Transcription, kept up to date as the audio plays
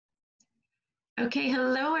Okay,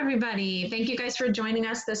 hello everybody. Thank you guys for joining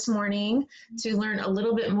us this morning to learn a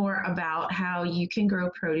little bit more about how you can grow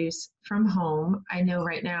produce from home. I know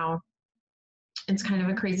right now it's kind of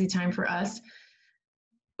a crazy time for us,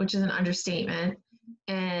 which is an understatement.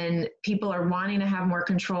 And people are wanting to have more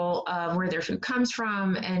control of where their food comes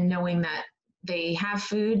from and knowing that they have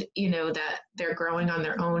food, that they're growing on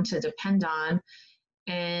their own to depend on.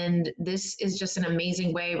 And this is just an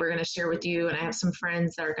amazing way we're going to share with you. And I have some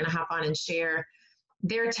friends that are going to hop on and share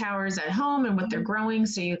their towers at home and what they're growing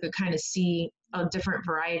so you could kind of see a different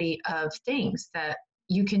variety of things that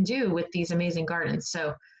you can do with these amazing gardens.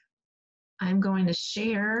 So I'm going to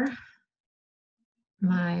share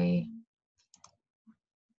and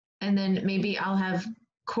then maybe I'll have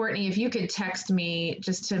Courtney, if you could text me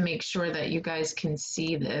just to make sure that you guys can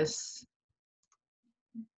see this.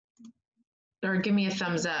 Or give me a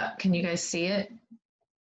thumbs up. Can you guys see it?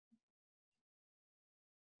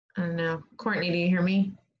 I don't know. Courtney, do you hear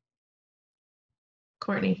me?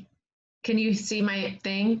 Courtney, can you see my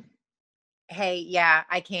thing? Hey, yeah,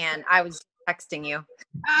 I can. I was texting you.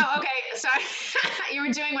 Oh, okay. Sorry. You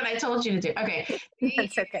were doing what I told you to do. Okay.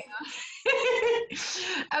 That's okay.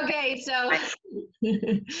 Okay, so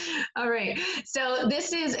all right. So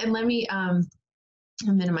this is, and let me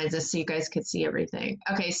minimize this so you guys could see everything.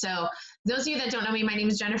 Okay, so those of you that don't know me, my name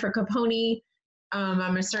is Jennifer Capone.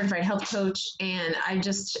 I'm a certified health coach, and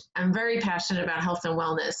I'm very passionate about health and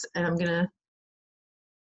wellness, and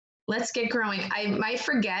let's get growing. I might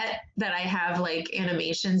forget that I have like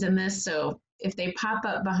animations in this, so if they pop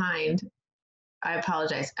up behind, I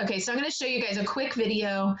apologize. Okay, so I'm going to show you guys a quick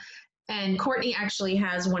video, and Courtney actually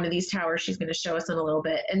has one of these towers she's going to show us in a little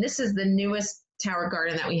bit, and this is the newest tower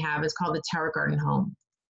garden that we have. It's called the Tower Garden Home.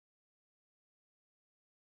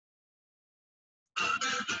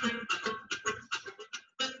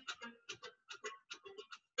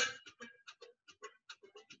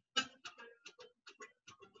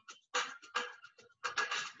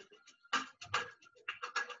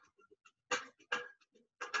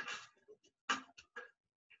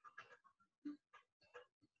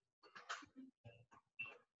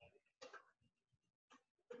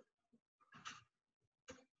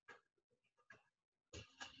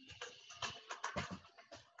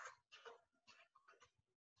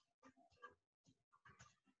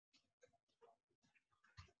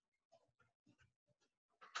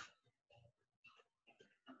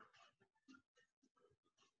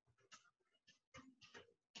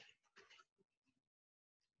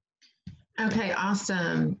 Okay,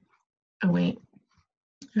 awesome. Oh, wait.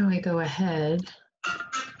 How do I go ahead?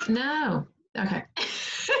 No. Okay.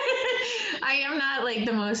 I am not like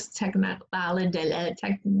the most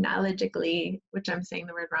technologically, which I'm saying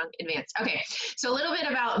the word wrong, advanced. Okay, so a little bit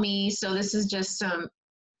about me. So this is just some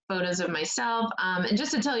photos of myself, and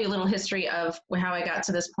just to tell you a little history of how I got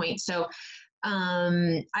to this point. So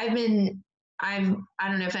I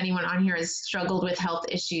don't know if anyone on here has struggled with health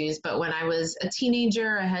issues, but when I was a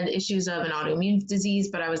teenager, I had issues of an autoimmune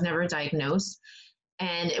disease, but I was never diagnosed.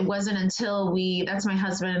 And it wasn't until that's my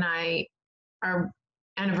husband and our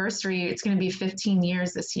anniversary, it's going to be 15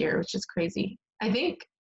 years this year, which is crazy. I think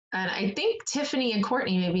Tiffany and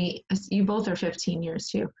Courtney, maybe you both are 15 years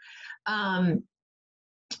too. And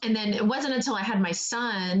then it wasn't until I had my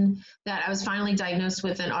son that I was finally diagnosed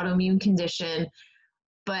with an autoimmune condition.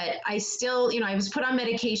 But I still, I was put on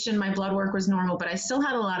medication. My blood work was normal, but I still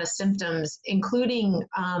had a lot of symptoms, including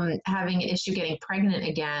having an issue getting pregnant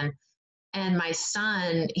again. And my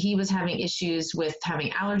son, he was having issues with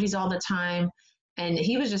having allergies all the time, and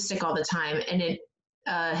he was just sick all the time. And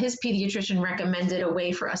his pediatrician recommended a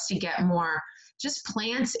way for us to get more just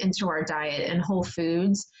plants into our diet and whole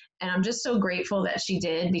foods. And I'm just so grateful that she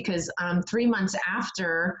did, because 3 months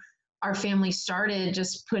after our family started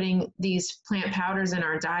just putting these plant powders in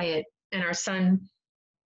our diet, and our son,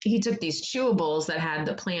 he took these chewables that had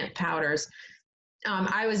the plant powders.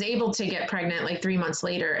 I was able to get pregnant like 3 months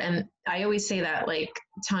later. And I always say that like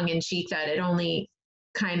tongue in cheek, that it only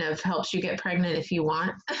kind of helps you get pregnant if you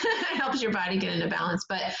want. It helps your body get into balance.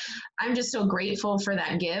 But I'm just so grateful for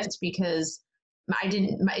that gift, because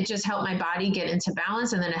it just helped my body get into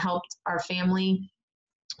balance. And then it helped our family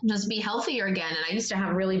just be healthier again. And I used to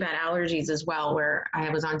have really bad allergies as well, where I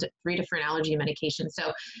was on 3 different allergy medications.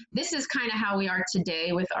 So this is kind of how we are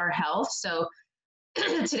today with our health. So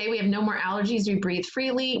today we have no more allergies. We breathe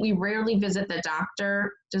freely. We rarely visit the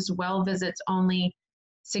doctor, just well visits only.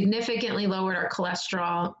 Significantly lowered our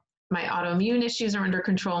cholesterol. My autoimmune issues are under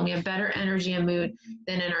control. And we have better energy and mood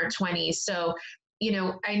than in our 20s. So you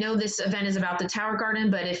know, I know this event is about the Tower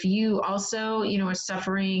Garden, but if you also, you know, are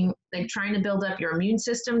suffering, like trying to build up your immune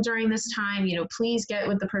system during this time, you know, please get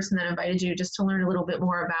with the person that invited you just to learn a little bit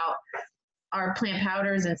more about our plant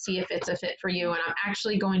powders and see if it's a fit for you. And I'm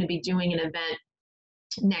actually going to be doing an event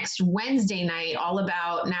next Wednesday night all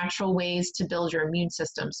about natural ways to build your immune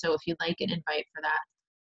system. So if you'd like an invite for that,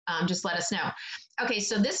 just let us know. Okay,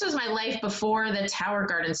 so this was my life before the Tower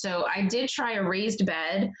Garden. So I did try a raised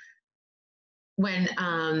bed when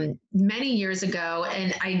many years ago,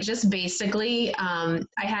 and I just basically I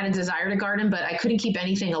had a desire to garden, but I couldn't keep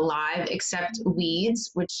anything alive except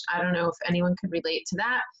weeds, which I don't know if anyone could relate to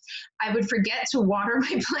that. I would forget to water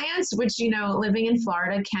my plants, which, you know, living in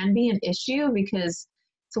Florida can be an issue because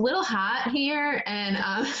it's a little hot here, and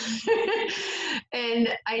and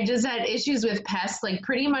I just had issues with pests, like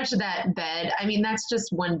pretty much that bed. I mean, that's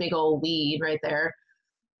just one big old weed right there.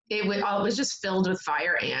 It was just filled with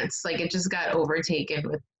fire ants. Like it just got overtaken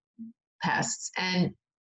with pests. And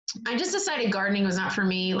I just decided gardening was not for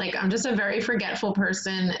me. Like I'm just a very forgetful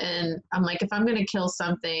person. And I'm like, if I'm going to kill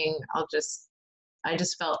something, I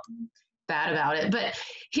just felt bad about it. But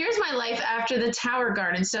here's my life after the Tower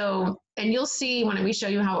Garden. So, and you'll see when we show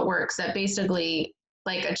you how it works, that basically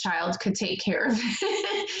like a child could take care of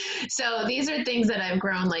it. So these are things that I've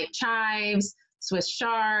grown, like chives, Swiss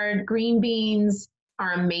chard, green beans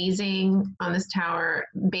are amazing on this tower.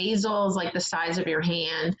 Basil is like the size of your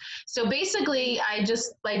hand. So basically, I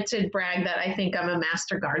just like to brag that I think I'm a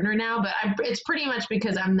master gardener now, but it's pretty much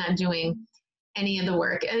because I'm not doing any of the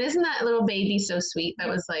work. And isn't that little baby so sweet? That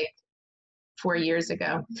was like 4 years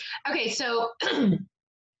ago. Okay, so the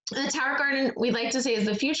Tower Garden, we like to say, is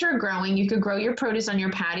the future of growing. You could grow your produce on your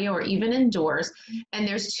patio or even indoors. And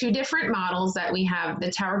there's 2 different models that we have.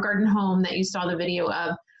 The Tower Garden Home that you saw the video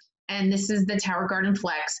of, and this is the Tower Garden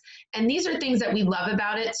Flex. And these are things that we love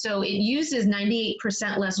about it. So it uses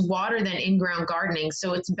 98% less water than in-ground gardening.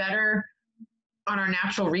 So it's better on our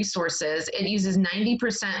natural resources. It uses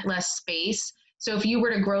 90% less space. So if you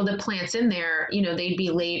were to grow the plants in there, you know, they'd be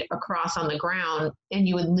laid across on the ground and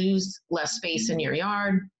you would lose less space in your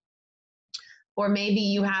yard. Or maybe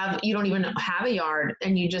you don't even have a yard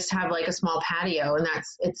and you just have like a small patio, and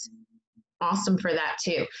it's awesome for that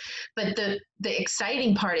too. But the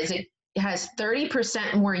exciting part is it has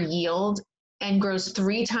 30% more yield and grows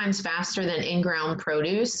 3 times faster than in-ground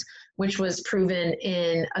produce, which was proven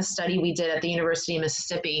in a study we did at the University of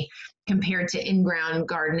Mississippi compared to in-ground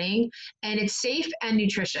gardening. And it's safe and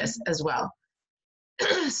nutritious as well.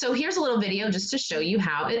 So here's a little video just to show you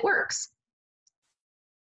how it works,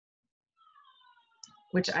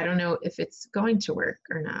 which I don't know if it's going to work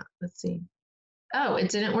or not. Let's see. Oh, it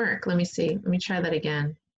didn't work. Let me see. Let me try that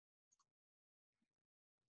again.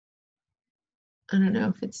 I don't know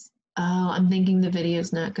if it's, oh, I'm thinking the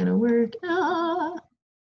video's not going to work.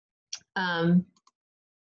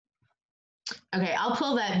 Okay, I'll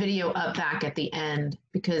pull that video up back at the end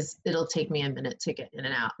because it'll take me a minute to get in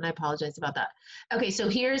and out, and I apologize about that. Okay, so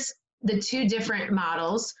here's the 2 different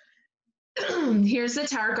models. Here's the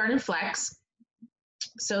Tower Garden Flex.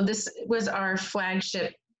 So this was our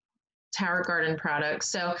flagship Tower Garden product.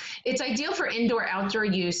 So it's ideal for indoor outdoor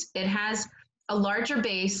use. It has a larger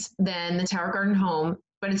base than the Tower Garden Home,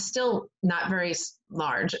 but it's still not very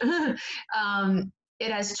large.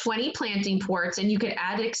 It has 20 planting ports, and you could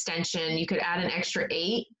add an extension. You could add an extra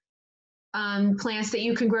 8 plants that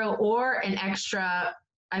you can grow, or an extra,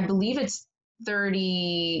 I believe it's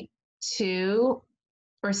 32,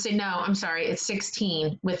 or say, no, I'm sorry, it's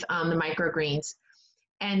 16 with the microgreens.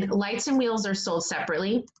 And lights and wheels are sold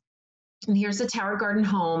separately. And here's the Tower Garden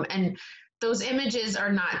Home. And those images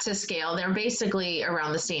are not to scale. They're basically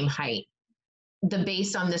around the same height. The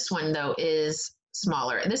base on this one, though, is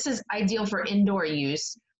smaller. This is ideal for indoor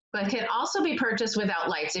use, but can also be purchased without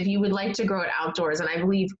lights if you would like to grow it outdoors. And I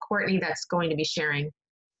believe Courtney that's going to be sharing.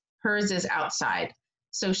 Hers is outside.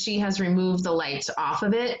 So she has removed the lights off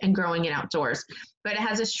of it and growing it outdoors. But it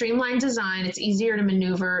has a streamlined design. It's easier to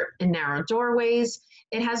maneuver in narrow doorways.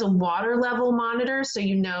 It has a water level monitor, so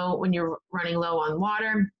you know when you're running low on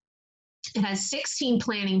water. It has 16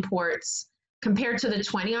 planting ports compared to the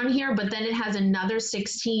 20 on here, but then it has another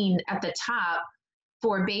 16 at the top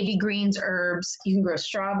for baby greens, herbs. You can grow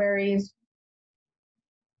strawberries.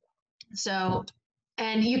 So,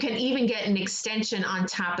 and you can even get an extension on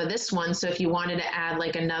top of this one. So if you wanted to add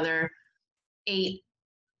like another 8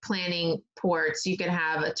 planting ports, you could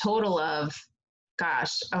have a total of,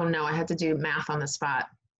 gosh, oh no, I had to do math on the spot.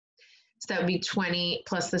 So that would be 20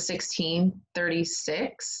 plus the 16,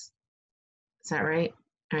 36. Is that right?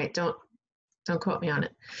 All right, don't quote me on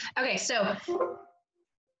it. Okay, so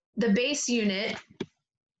the base unit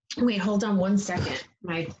Wait, hold on one second.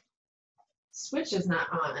 My switch is not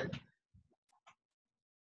on.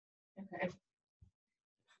 Okay.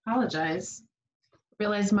 Apologize.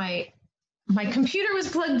 Realized my computer was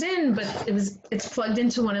plugged in, but it's plugged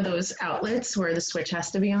into one of those outlets where the switch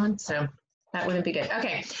has to be on. So that wouldn't be good.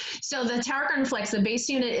 Okay. So the Tower Garden Flex, the base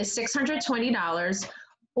unit is $620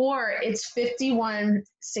 or it's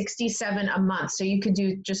 $51.67 a month. So you could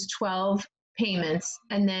do just 12 payments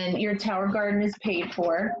and then your Tower Garden is paid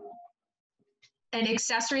for. And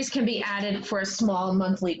accessories can be added for a small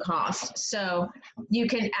monthly cost. So you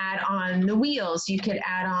can add on the wheels, you could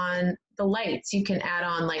add on the lights, you can add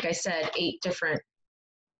on, like I said, 8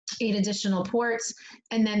 additional ports.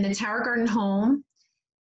 And then the Tower Garden Home,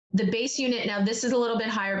 the base unit, now this is a little bit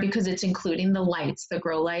higher because it's including the lights. The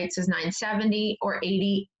grow lights is $970 or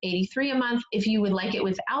 $83 a month. If you would like it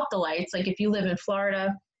without the lights, like if you live in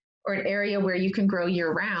Florida or an area where you can grow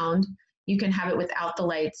year round, you can have it without the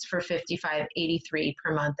lights for $55.83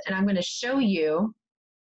 per month. And I'm going to show you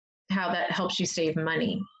how that helps you save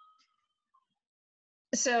money.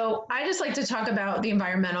 So I just like to talk about the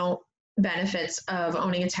environmental benefits of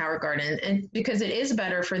owning a Tower Garden, and because it is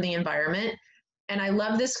better for the environment. And I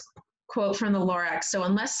love this quote from the Lorax. So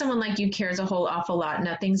unless someone like you cares a whole awful lot,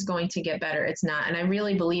 nothing's going to get better. It's not. And I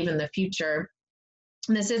really believe in the future.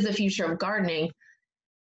 And this is the future of gardening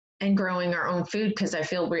and growing our own food, because I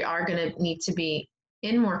feel we are going to need to be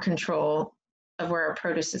in more control of where our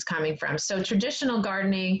produce is coming from. So traditional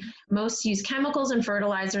gardening, most use chemicals and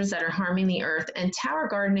fertilizers that are harming the earth, and Tower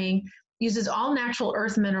Gardening uses all natural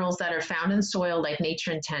earth minerals that are found in soil like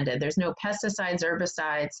nature intended. There's no pesticides,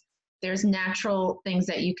 herbicides. There's natural things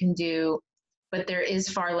that you can do, but there is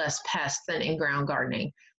far less pests than in-ground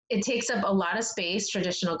gardening. It takes up a lot of space,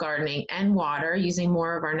 traditional gardening, and water, using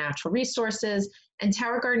more of our natural resources. And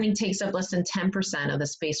Tower Gardening takes up less than 10% of the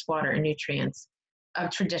space, water, and nutrients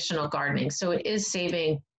of traditional gardening. So it is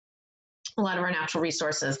saving a lot of our natural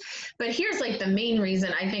resources. But here's like the main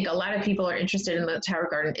reason I think a lot of people are interested in the Tower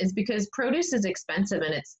Garden is because produce is expensive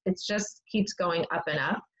and it's just keeps going up and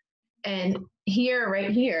up. And here,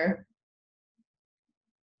 right here,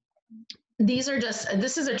 these are just,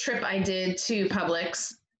 this is a trip I did to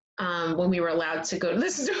Publix when we were allowed to go to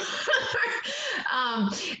this store.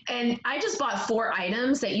 And I just bought 4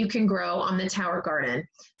 items that you can grow on the Tower Garden.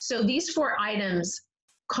 So these 4 items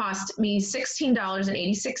cost me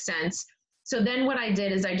 $16.86. So then what I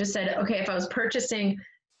did is I just said, okay, if I was purchasing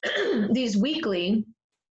these weekly,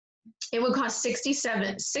 it would cost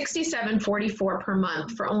 $67.44 per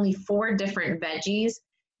month for only 4 different veggies.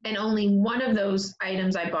 And only one of those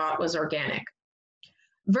items I bought was organic.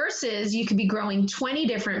 Versus you could be growing 20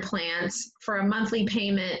 different plants for a monthly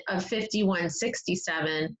payment of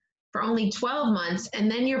 $51.67 for only 12 months, and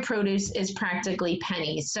then your produce is practically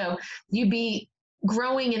pennies. So you'd be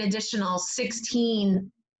growing an additional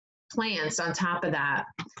 16 plants on top of that,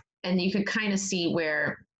 and you could kind of see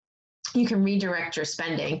where you can redirect your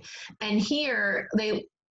spending. And here,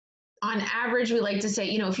 on average, we like to say,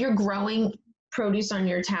 if you're growing produce on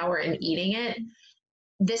your tower and eating it,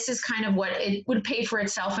 this is kind of what it would pay for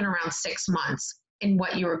itself in around 6 months in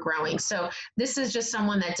what you were growing. So this is just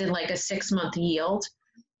someone that did like a 6-month yield.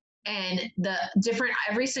 And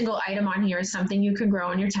every single item on here is something you can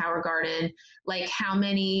grow in your Tower Garden, like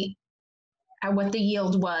what the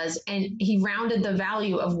yield was. And he rounded the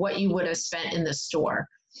value of what you would have spent in the store.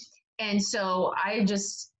 And so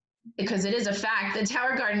because it is a fact, the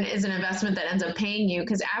Tower Garden is an investment that ends up paying you,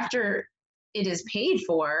 because after it is paid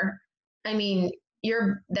for, I mean,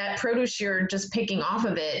 that produce you're just picking off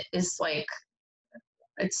of it is like,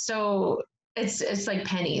 it's like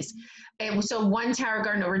pennies. And so one Tower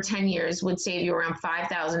Garden over 10 years would save you around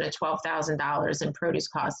 $5,000 to $12,000 in produce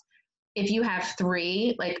costs. If you have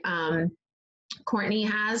 3, like Courtney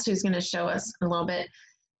has, who's going to show us a little bit,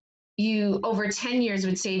 you over 10 years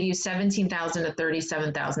would save you $17,000 to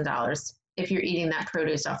 $37,000 if you're eating that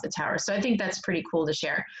produce off the tower. So I think that's pretty cool to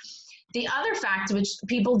share. The other fact, which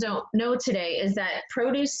people don't know today, is that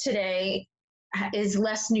produce today is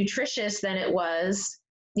less nutritious than it was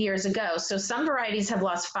years ago. So some varieties have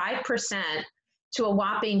lost 5% to a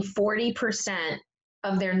whopping 40%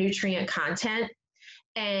 of their nutrient content.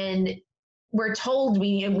 And we're told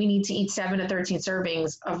we need to eat 7 to 13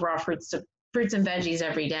 servings of raw fruits and veggies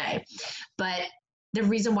every day. But the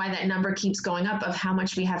reason why that number keeps going up of how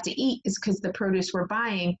much we have to eat is because the produce we're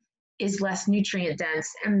buying is less nutrient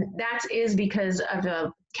dense. And that is because of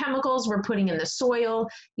the chemicals we're putting in the soil,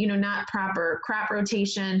 not proper crop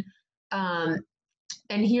rotation. And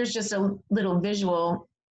here's just a little visual.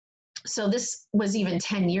 So this was even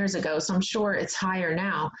 10 years ago, so I'm sure it's higher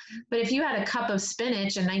now. But if you had a cup of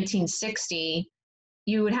spinach in 1960,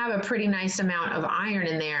 you would have a pretty nice amount of iron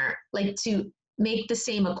in there. Like to make the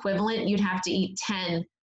same equivalent, you'd have to eat 10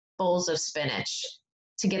 bowls of spinach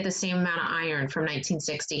to get the same amount of iron from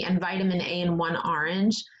 1960. And vitamin A in one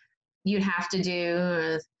orange, you'd have to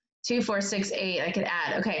do 2, 4, 6, 8. I could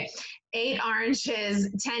add, okay, 8 oranges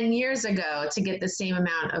 10 years ago to get the same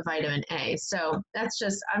amount of vitamin A. So that's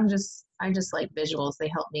just, I just like visuals. They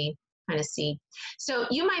help me kind of see. So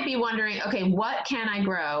you might be wondering, okay, what can I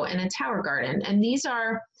grow in a tower garden? And these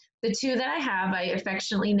are the two that I have. I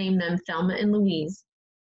affectionately name them Thelma and Louise.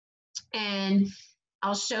 And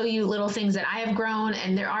I'll show you little things that I have grown.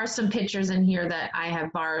 And there are some pictures in here that I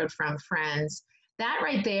have borrowed from friends. That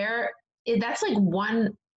right there, that's like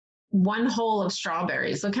one hole of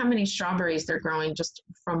strawberries. Look how many strawberries they're growing just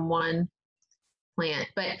from one plant.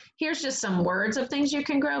 But here's just some words of things you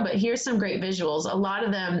can grow, but here's some great visuals. A lot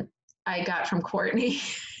of them I got from Courtney,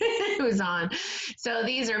 who's on. So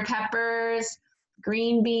these are peppers,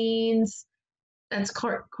 green beans. That's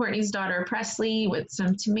Courtney's daughter, Presley, with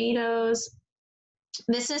some tomatoes.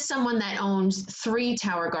 This is someone that owns 3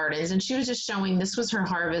 tower gardens, and she was just showing this was her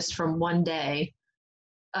harvest from one day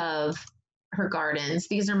of her gardens.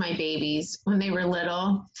 These are my babies when they were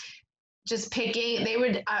little. Just picking, they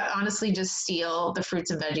would honestly just steal the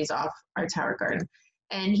fruits and veggies off our tower garden.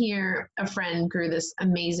 And here, a friend grew this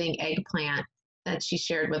amazing eggplant that she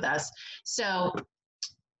shared with us. So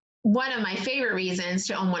one of my favorite reasons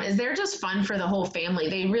to own one is they're just fun for the whole family.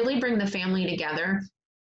 They really bring the family together.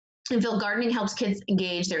 And feel gardening helps kids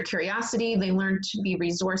engage their curiosity. They learn to be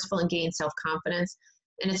resourceful and gain self-confidence.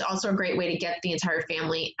 And it's also a great way to get the entire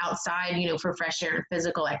family outside, you know, for fresh air and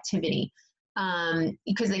physical activity.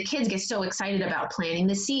 Because the kids get so excited about planting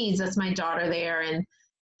the seeds. That's my daughter there, and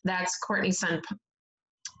that's Courtney's son.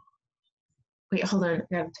 Wait, hold on,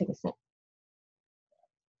 I gotta take a sip.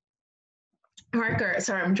 Parker,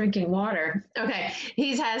 sorry, I'm drinking water. Okay,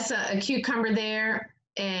 he has a cucumber there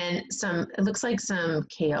and some, it looks like some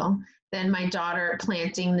kale. Then my daughter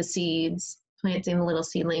planting the seeds, planting the little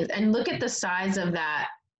seedlings. And look at the size of that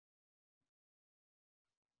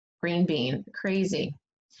green bean, crazy.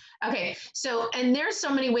 Okay, so, and there's so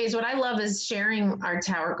many ways. What I love is sharing our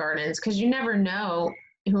tower gardens because you never know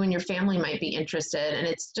who in your family might be interested. And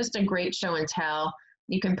it's just a great show and tell.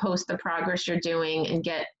 You can post the progress you're doing and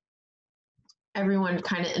get everyone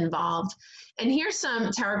kind of involved. And here's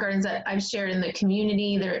some tower gardens that I've shared in the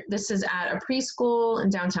community. This is at a preschool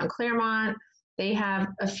in downtown Claremont. They have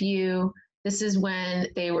a few. This is when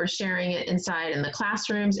they were sharing it inside in the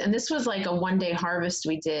classrooms. And this was like a one-day harvest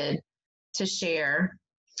we did to share.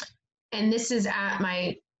 And this is at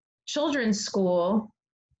my children's school.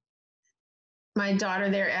 My daughter,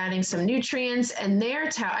 they're adding some nutrients, and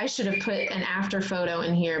I should have put an after photo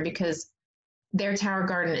in here because their tower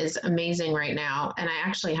garden is amazing right now. And I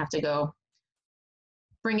actually have to go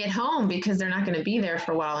bring it home because they're not going to be there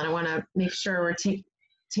for a while. And I want to make sure we're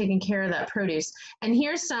taking care of that produce. And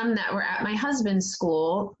here's some that were at my husband's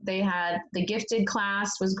school. They had the gifted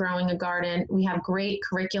class was growing a garden. We have great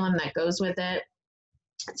curriculum that goes with it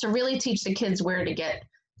to really teach the kids where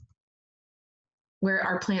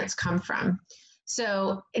our plants come from.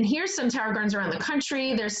 So, and here's some tower gardens around the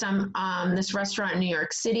country. There's some, this restaurant in New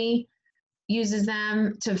York City uses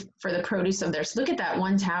them for the produce of theirs. Look at that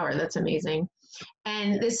one tower, that's amazing.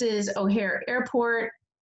 And this is O'Hare Airport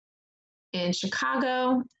in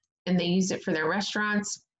Chicago, and they use it for their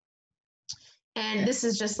restaurants. And this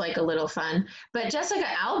is just like a little fun. But Jessica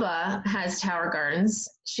Alba has tower gardens.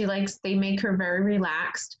 They make her very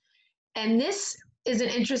relaxed. And this is an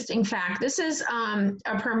interesting fact. This is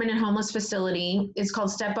a permanent homeless facility. It's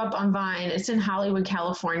called Step Up on Vine. It's in Hollywood,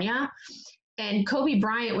 California. And Kobe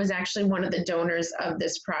Bryant was actually one of the donors of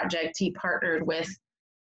this project. He partnered with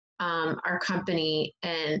our company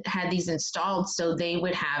and had these installed so they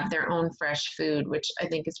would have their own fresh food, which I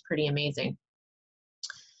think is pretty amazing.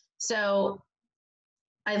 So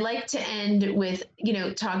I like to end with,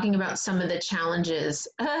 talking about some of the challenges,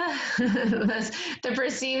 the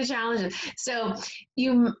perceived challenges. So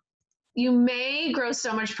you may grow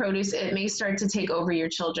so much produce, it may start to take over your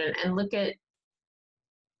children. And look at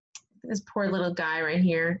this poor little guy right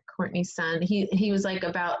here, Courtney's son. He was like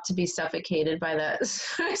about to be suffocated by the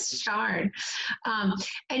shard.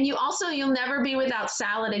 And you'll never be without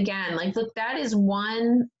salad again. Like, look, that's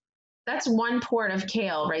one port of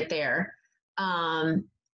kale right there.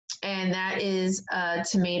 And that is a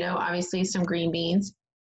tomato, obviously some green beans.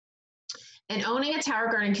 And owning a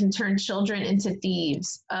tower garden can turn children into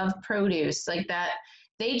thieves of produce like that.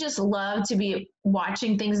 They just love to be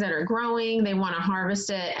watching things that are growing. They want to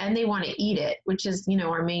harvest it and they want to eat it, which is,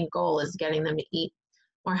 our main goal is getting them to eat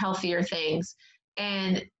more healthier things.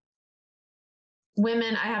 And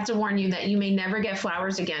women, I have to warn you that you may never get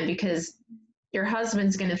flowers again because your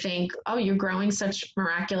husband's going to think, oh, you're growing such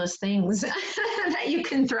miraculous things that you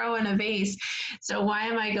can throw in a vase. So why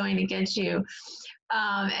am I going to get you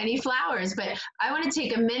any flowers? But I want to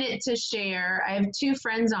take a minute to share. I have two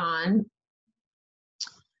friends on.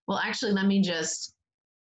 Well, actually, let me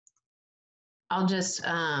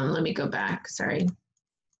go back. Sorry.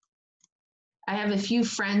 I have a few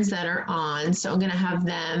friends that are on, so I'm going to have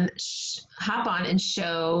them hop on and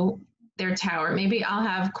show their tower. Maybe I'll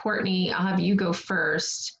have Courtney, I'll have you go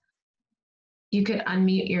first. You could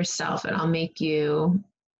unmute yourself and I'll make you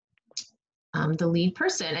the lead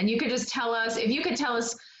person. And you could just tell us, if you could tell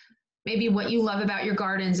us maybe what you love about your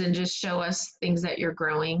gardens and just show us things that you're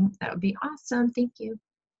growing, that would be awesome. Thank you.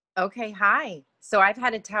 Okay, hi. So I've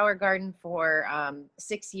had a tower garden for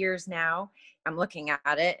 6 years now. I'm looking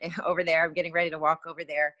at it over there. I'm getting ready to walk over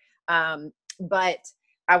there. But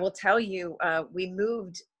I will tell you, we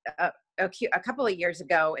moved a couple of years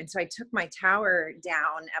ago. And so I took my tower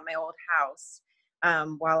down at my old house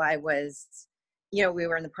while I was, we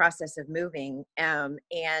were in the process of moving. And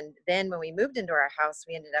then when we moved into our house,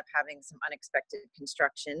 we ended up having some unexpected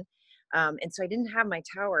construction. And so I didn't have my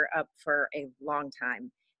tower up for a long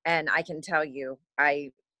time. And I can tell you,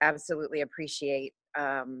 I absolutely appreciate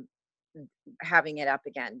having it up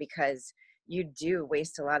again, because you do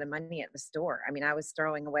waste a lot of money at the store. I mean, I was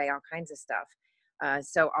throwing away all kinds of stuff.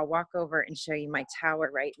 So I'll walk over and show you my tower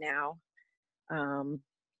right now.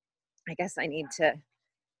 I guess I need to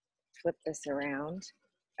flip this around.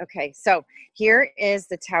 Okay, so here is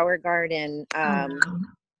the Tower Garden Wow.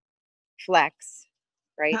 Flex,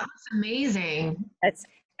 right? That's amazing. That's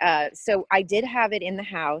so I did have it in the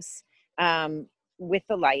house with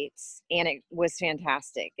the lights, and it was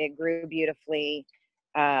fantastic. It grew beautifully.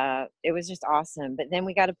 It was just awesome. But then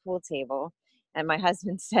we got a pool table, and my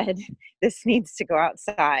husband said, this needs to go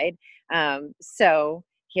outside. So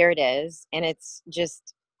here it is, and it's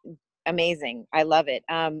just amazing. I love it.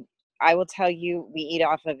 I will tell you, we eat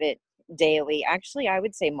off of it daily. Actually, I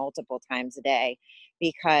would say multiple times a day,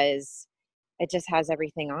 because it just has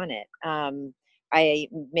everything on it. I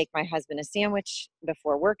make my husband a sandwich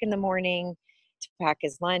before work in the morning to pack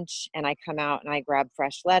his lunch, and I come out and I grab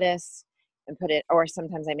fresh lettuce and put it, or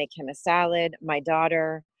sometimes I make him a salad. My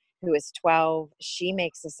daughter, who is 12, she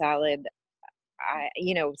makes a salad.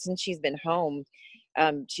 Since she's been home,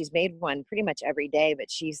 she's made one pretty much every day,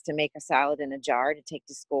 but she used to make a salad in a jar to take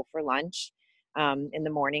to school for lunch. In the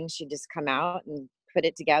morning, she'd just come out and put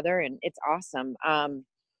it together, and it's awesome.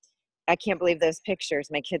 I can't believe those pictures.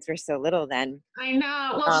 My kids were so little then. I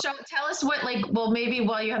know. Well, tell us what, maybe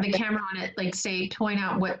while you have the camera on it, point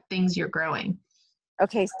out what things you're growing.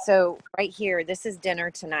 Okay, so right here, this is dinner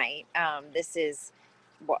tonight. This is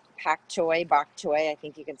pak choi, bok choy. I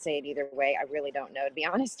think you can say it either way. I really don't know, to be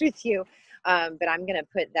honest with you. But I'm going to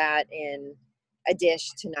put that in a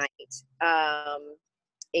dish tonight.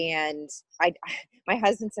 And my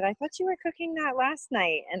husband said, I thought you were cooking that last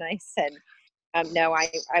night. And I said, no,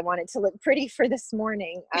 I want it to look pretty for this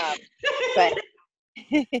morning. But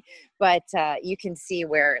but you can see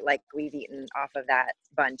where we've eaten off of that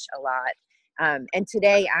bunch a lot. And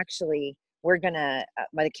today, actually, we're gonna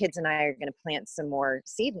the kids and I are gonna plant some more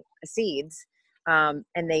seeds. And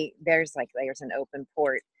there's an open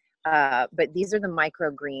port. But these are the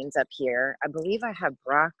microgreens up here. I believe I have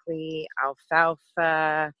broccoli,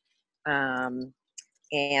 alfalfa,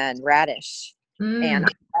 and radish. And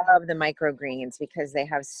I love the microgreens because they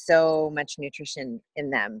have so much nutrition in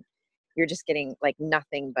them. You're just getting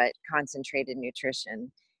nothing but concentrated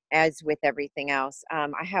nutrition, as with everything else.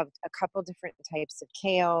 I have a couple different types of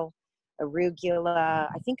kale, arugula.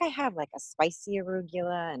 I think I have a spicy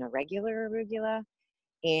arugula and a regular arugula,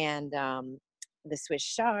 and the Swiss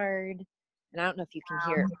chard. And I don't know if you can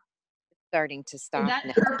hear it starting to stop. Is that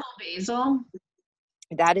now. purple basil?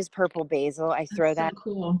 That is purple basil. I throw that. So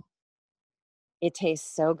cool. It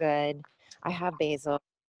tastes so good. I have basil.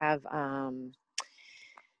 I have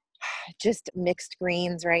just mixed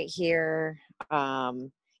greens right here.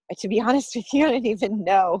 To be honest with you, I don't even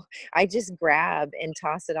know. I just grab and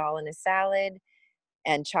toss it all in a salad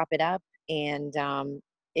and chop it up, and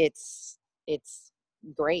it's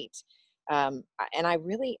great. And I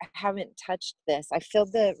really haven't touched this. I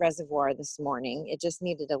filled the reservoir this morning. It just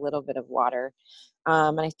needed a little bit of water.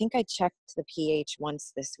 And I think I checked the pH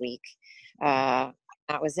once this week. That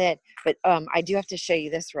was it. But I do have to show you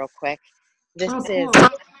this real quick. This is a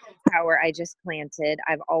tower I just planted.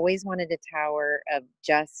 I've always wanted a tower of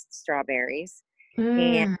just strawberries.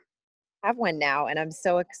 And I have one now, and I'm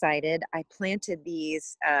so excited. I planted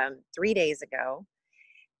these 3 days ago.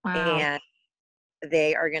 Wow. And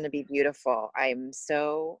they are going to be beautiful. I'm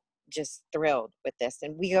so just thrilled with this.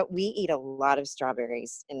 And we eat a lot of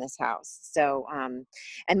strawberries in this house. So,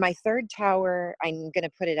 and my third tower, I'm going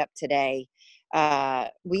to put it up today.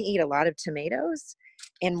 We eat a lot of tomatoes.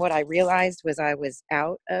 And what I realized was I was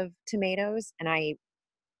out of tomatoes, and I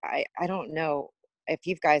don't know if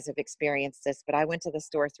you guys have experienced this, but I went to the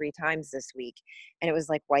store 3 times this week, and it was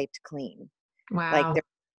like wiped clean. Like Wow. there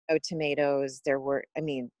were no tomatoes, there were, I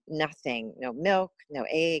mean, nothing, no milk, no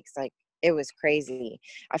eggs, like it was crazy.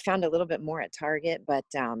 I found a little bit more at Target, but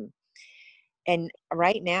and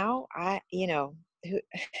right now who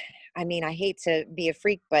I mean, I hate to be a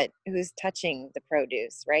freak, but who's touching the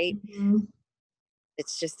produce, right? Mhm.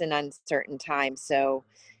 It's just an uncertain time. So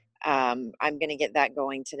I'm going to get that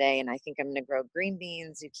going today, and I think I'm going to grow green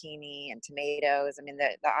beans, zucchini, and tomatoes. I mean,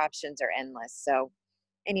 the options are endless. So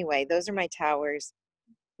anyway, those are my towers.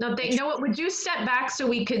 No, I'm you know what? Would you step back so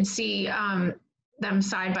we could see them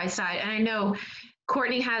side by side? And I know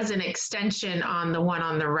Courtney has an extension on the one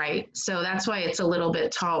on the right, so that's why it's a little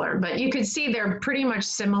bit taller. But you could see they're pretty much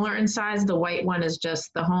similar in size. The white one is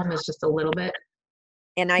just the home is just a little bit.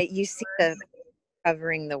 And you see the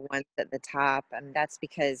covering the ones at the top. That's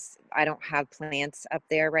because I don't have plants up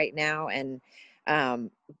there right now, and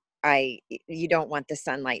um, you don't want the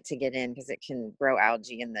sunlight to get in because it can grow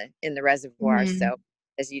algae in the reservoir. Mhm. So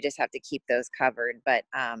as you just have to keep those covered. But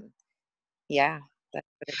yeah, that's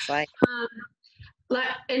what it's like.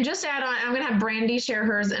 And just add on, I'm going to have Brandy share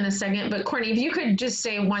hers in a second, but Courtney, if you could just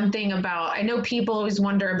say one thing about, I know people always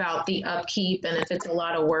wonder about the upkeep and if it's a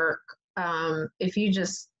lot of work. If you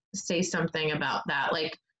just say something about that,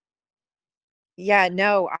 like, Yeah,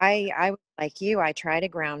 no, I was like you, I tried a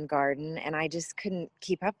ground garden and I just couldn't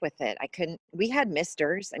keep up with it. I couldn't. We had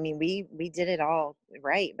misters. I mean, we did it all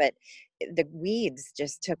right, but the weeds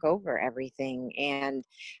just took over everything, and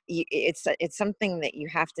it's something that you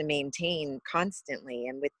have to maintain constantly.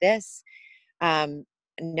 And with this, um,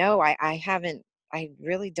 no, I haven't. I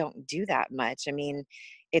really don't do that much. I mean,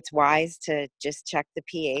 it's wise to just check the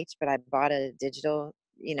pH, but I bought a digital,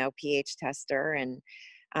 pH tester, and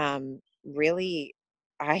really,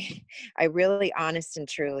 I I really, honest and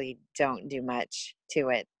truly, don't do much to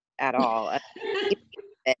it at all, eat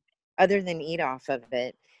it- other than eat off of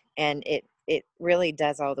it, and it really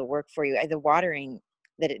does all the work for you. The watering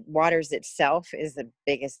that it waters itself is the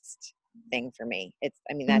biggest thing for me.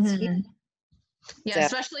 I mean, that's huge. mhm. Yeah, So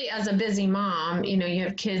especially as a busy mom, you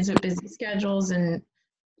have kids with busy schedules and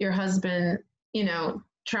your husband,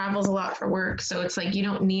 travels a lot for work. So it's like you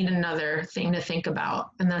don't need another thing to think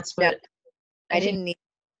about. And that's no, what I I think. didn't need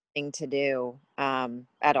anything to do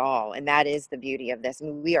at all, and that is the beauty of this. I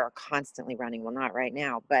mean, we are constantly running. Well, not right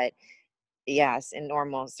now, but yes, in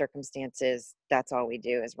normal circumstances, that's all we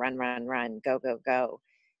do is run, run, run, go, go, go.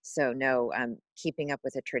 So no, keeping up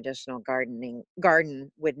with a traditional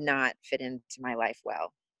garden would not fit into my life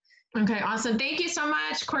well. Okay, awesome. Thank you so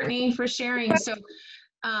much, Courtney, for sharing. So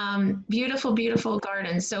beautiful, beautiful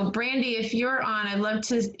garden. So Brandy, if you're on, I'd love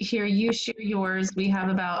to hear you share yours. We have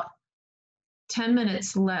about 10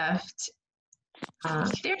 minutes left.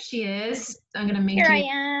 There she is. I'm going to make Here I you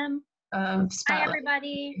am. Hi, spotlight.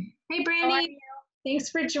 everybody. Hey, How are Brandy. you? Thanks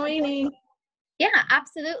for joining. Yeah,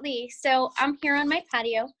 absolutely. So I'm here on my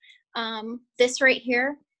patio. This right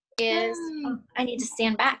here is, Yay. oh, I need to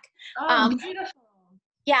stand back. Oh, beautiful.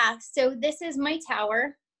 Yeah, so this is my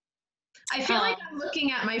tower. I feel like I'm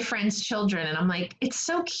looking at my friend's children and I'm like, it's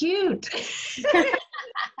so cute.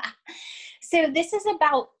 So this is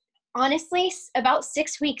honestly, about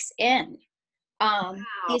 6 weeks in. Wow.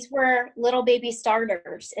 These were little baby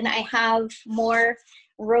starters, and I have more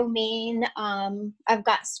romaine. I've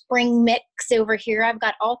got spring mix over here. I've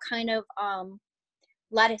got all kind of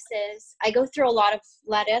lettuces. I go through a lot of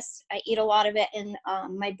lettuce. I eat a lot of it, and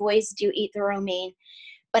my boys do eat the romaine.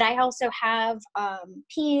 But I also have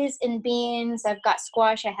peas and beans. I've got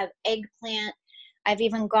squash. I have eggplant. I've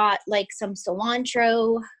even got like some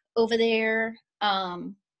cilantro over there.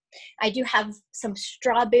 I do have some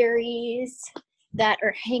strawberries that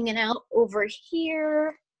are hanging out over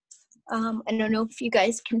here. I don't know if you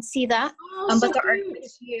guys can see that, Oh, so but there are cute. quite a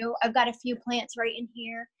few. I've got a few plants right in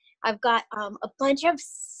here. I've got a bunch of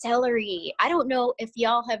celery. I don't know if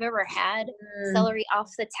y'all have ever had celery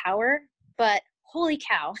off the tower, but holy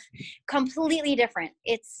cow, completely different.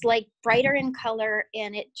 It's like brighter in color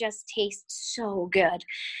and it just tastes so good.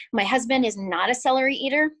 My husband is not a celery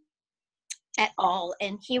eater at all,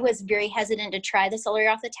 and he was very hesitant to try the celery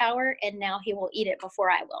off the tower, and now he will eat it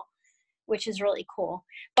before I will, which is really cool.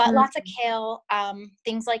 But lots of kale,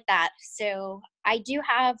 things like that. So I do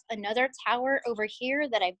have another tower over here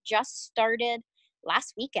that I've just started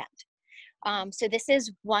last weekend. So this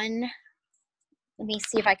is one, let me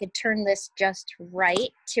see if I could turn this just right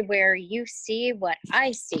to where you see what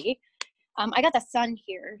I see. I got the sun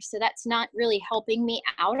here, so that's not really helping me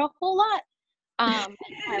out a whole lot. I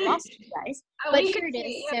lost you guys, but here it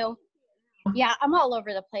is. So yeah, I'm all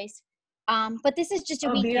over the place. But this is just a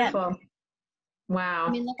weekend. Beautiful. Wow. I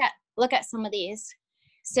mean, look at some of these.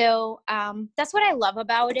 So that's what I love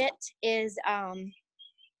about it is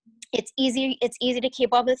it's easy to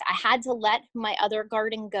keep up with. I had to let my other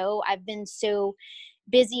garden go. I've been so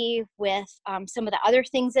busy with some of the other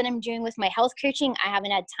things that I'm doing with my health coaching. I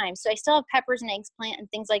haven't had time. So I still have peppers and eggplant and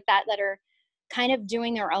things like that are kind of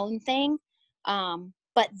doing their own thing.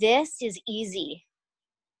 But this is easy.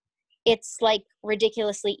 It's like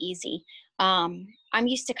ridiculously easy. I'm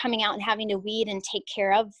used to coming out and having to weed and take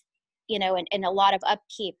care of, and a lot of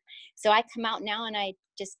upkeep. So I come out now and I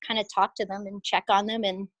just kind of talk to them and check on them,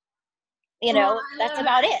 and that's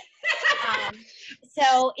about it.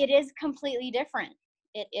 So it is completely different.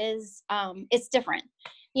 It is, it's different.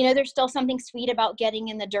 There's still something sweet about getting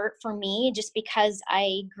in the dirt for me, just because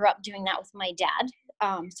I grew up doing that with my dad.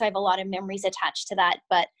 So I have a lot of memories attached to that.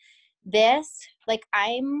 But this, like,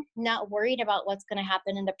 I'm not worried about what's going to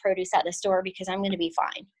happen in the produce at the store, because I'm going to be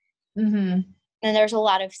fine. Mm-hmm. And there's a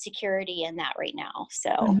lot of security in that right now.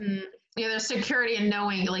 So yeah, there's security in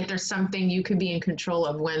knowing like there's something you could be in control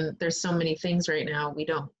of when there's so many things right now we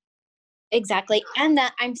don't. Exactly. And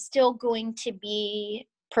that I'm still going to be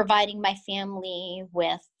providing my family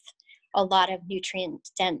with a lot of nutrient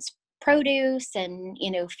dense produce and,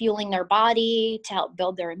 fueling their body to help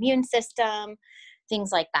build their immune system,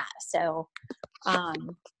 things like that. So, awesome.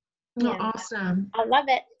 I love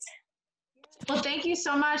it. Well, thank you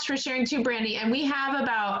so much for sharing too, Brandy. And we have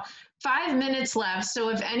about 5 minutes left. So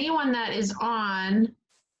if anyone that is on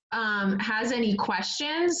has any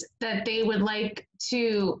questions that they would like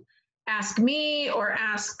to ask me or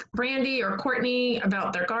ask Brandy or Courtney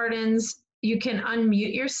about their gardens, you can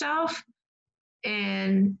unmute yourself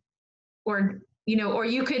or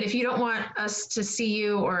you could, if you don't want us to see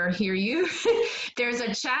you or hear you, there's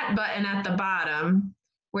a chat button at the bottom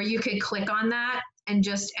where you could click on that and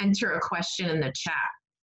just enter a question in the chat.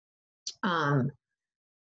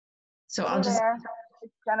 So I'll just. There.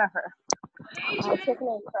 It's Jennifer.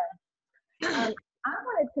 I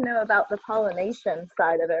wanted to know about the pollination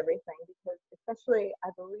side of everything, because especially I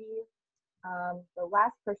believe the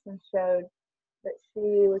last person showed that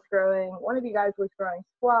she was growing, one of you guys was growing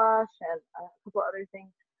squash and a couple other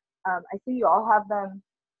things. I see you all have them,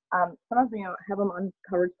 some of you have them on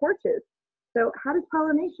covered porches. So how does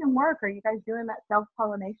pollination work? Are you guys doing that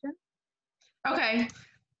self-pollination? Okay.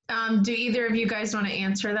 Do either of you guys want to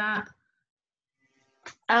answer that?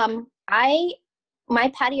 My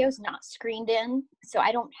patio's not screened in, so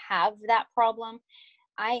I don't have that problem.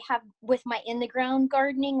 I have, with my in the ground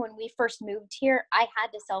gardening, when we first moved here, I had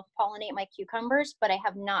to self-pollinate my cucumbers, but I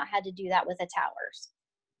have not had to do that with the towers.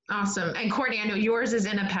 Awesome. And Courtney, I know yours is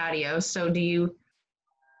in a patio, so do you?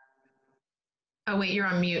 Oh wait, you're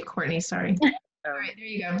on mute, Courtney, sorry. All right, there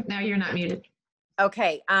you go. Now you're not muted.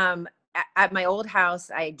 Okay. At my old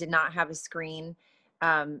house, I did not have a screen.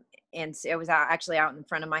 And so it was actually out in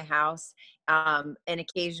front of my house. And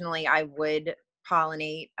occasionally I would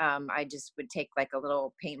pollinate. I just would take like a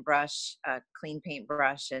little paintbrush, a clean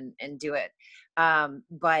paintbrush and do it.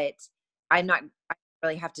 But I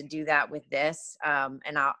really have to do that with this.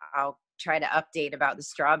 And I'll try to update about the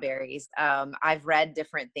strawberries. I've read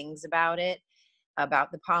different things about it,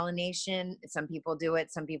 about the pollination. Some people do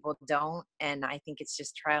it, some people don't. And I think it's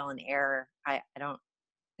just trial and error. I don't.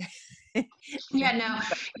 Yeah, no,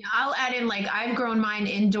 I'll add in, like, I've grown mine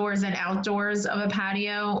indoors and outdoors of a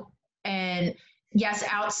patio, and yes,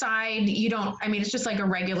 outside you don't, I mean, it's just like a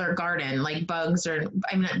regular garden, like bugs, or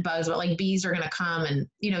I mean not bugs, but like bees are going to come and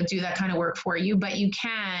do that kind of work for you. But you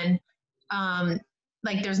can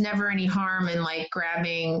like, there's never any harm in like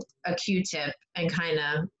grabbing a Q-tip and kind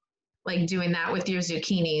of like doing that with your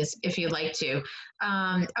zucchinis if you'd like to.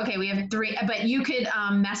 Okay, we have 3, but you could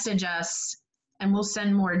message us and we'll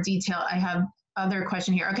send more detail. I have other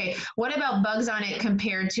question here. Okay, what about bugs on it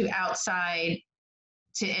compared to outside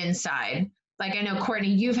to inside? Like, I know, Courtney,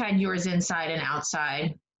 you've had yours inside and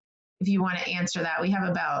outside. If you want to answer that, we have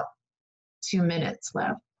about 2 minutes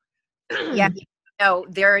left. Yeah, no,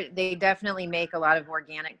 they definitely make a lot of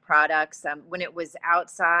organic products. When it was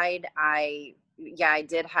outside, I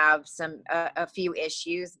did have a few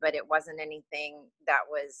issues, but it wasn't anything that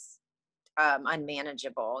was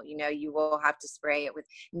unmanageable. You will have to spray it with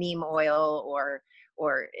neem oil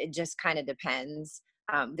or it just kind of depends.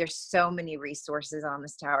 There's so many resources on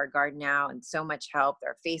this Tower Garden now, and so much help.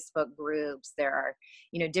 There are Facebook groups. There are,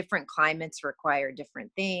 different climates require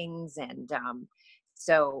different things. And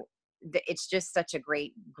so it's just such a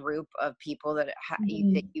great group of people that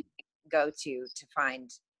that you go to find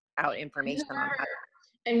out information on how.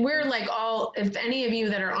 And we're like if any of you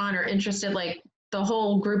that are on are interested, like the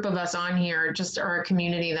whole group of us on here just are a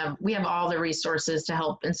community that we have all the resources to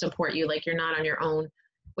help and support you. Like you're not on your own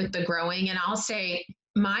with the growing. And I'll say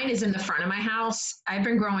mine is in the front of my house. I've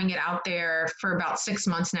been growing it out there for about 6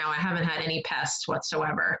 months now. I haven't had any pests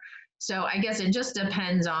whatsoever. So I guess it just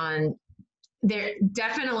depends on, there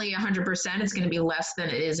definitely 100% it's going to be less than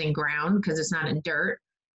it is in ground because it's not in dirt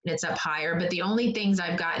and it's up higher. But the only things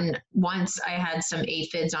I've gotten, once I had some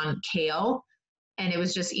aphids on kale and it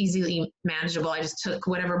was just easily manageable. I just took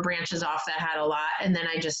whatever branches off that had a lot and then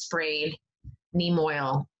I just sprayed neem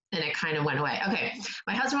oil and it kind of went away. Okay,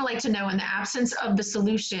 my husband would like to know, in the absence of the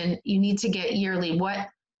solution you need to get yearly, what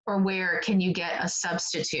or where can you get a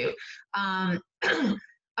substitute?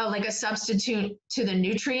 Oh, like a substitute to the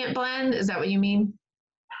nutrient blend? Is that what you mean?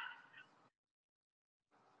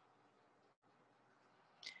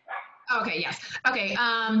 Okay, yes. Okay.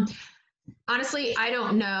 Honestly, I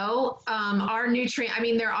don't know. Our nutrient, I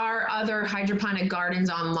mean, there are other hydroponic gardens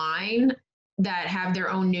online that have their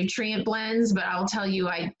own nutrient blends, but I'll tell you,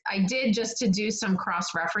 I did, just to do some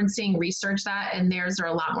cross-referencing, research that, and theirs are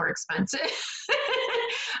a lot more expensive.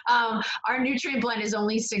 Our nutrient blend is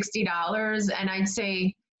only $60, and I'd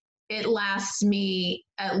say it lasts me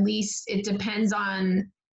at least, it depends on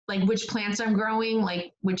like which plants I'm growing,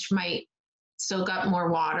 like which might soak up more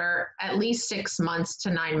water, at least 6 months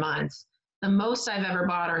to 9 months. The most I've ever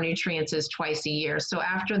bought our nutrients is twice a year. So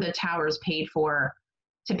after the tower's paid for,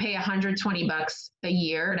 to pay $120 a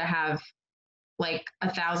year to have like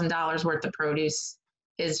 $1,000 worth of produce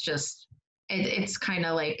is just, it's kind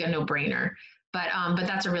of like a no-brainer. But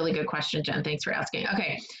that's a really good question, Jen. Thanks for asking.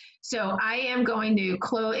 Okay, so I am going to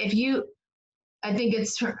close. I think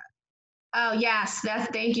it's, oh yes,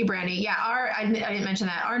 thank you, Brandy. Yeah, I didn't mention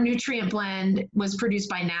that. Our nutrient blend was produced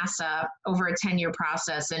by NASA over a 10-year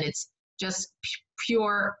process, and it's just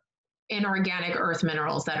pure inorganic earth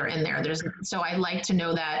minerals that are in there. So I like to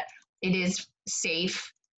know that it is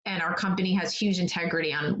safe, and our company has huge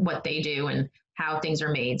integrity on what they do and how things are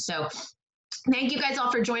made. So thank you guys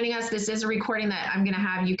all for joining us. This is a recording that I'm going to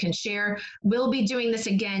have you can share. We'll be doing this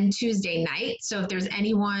again Tuesday night. So if there's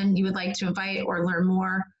anyone you would like to invite or learn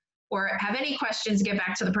more or have any questions, get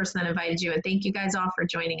back to the person that invited you. And thank you guys all for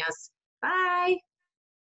joining us. Bye.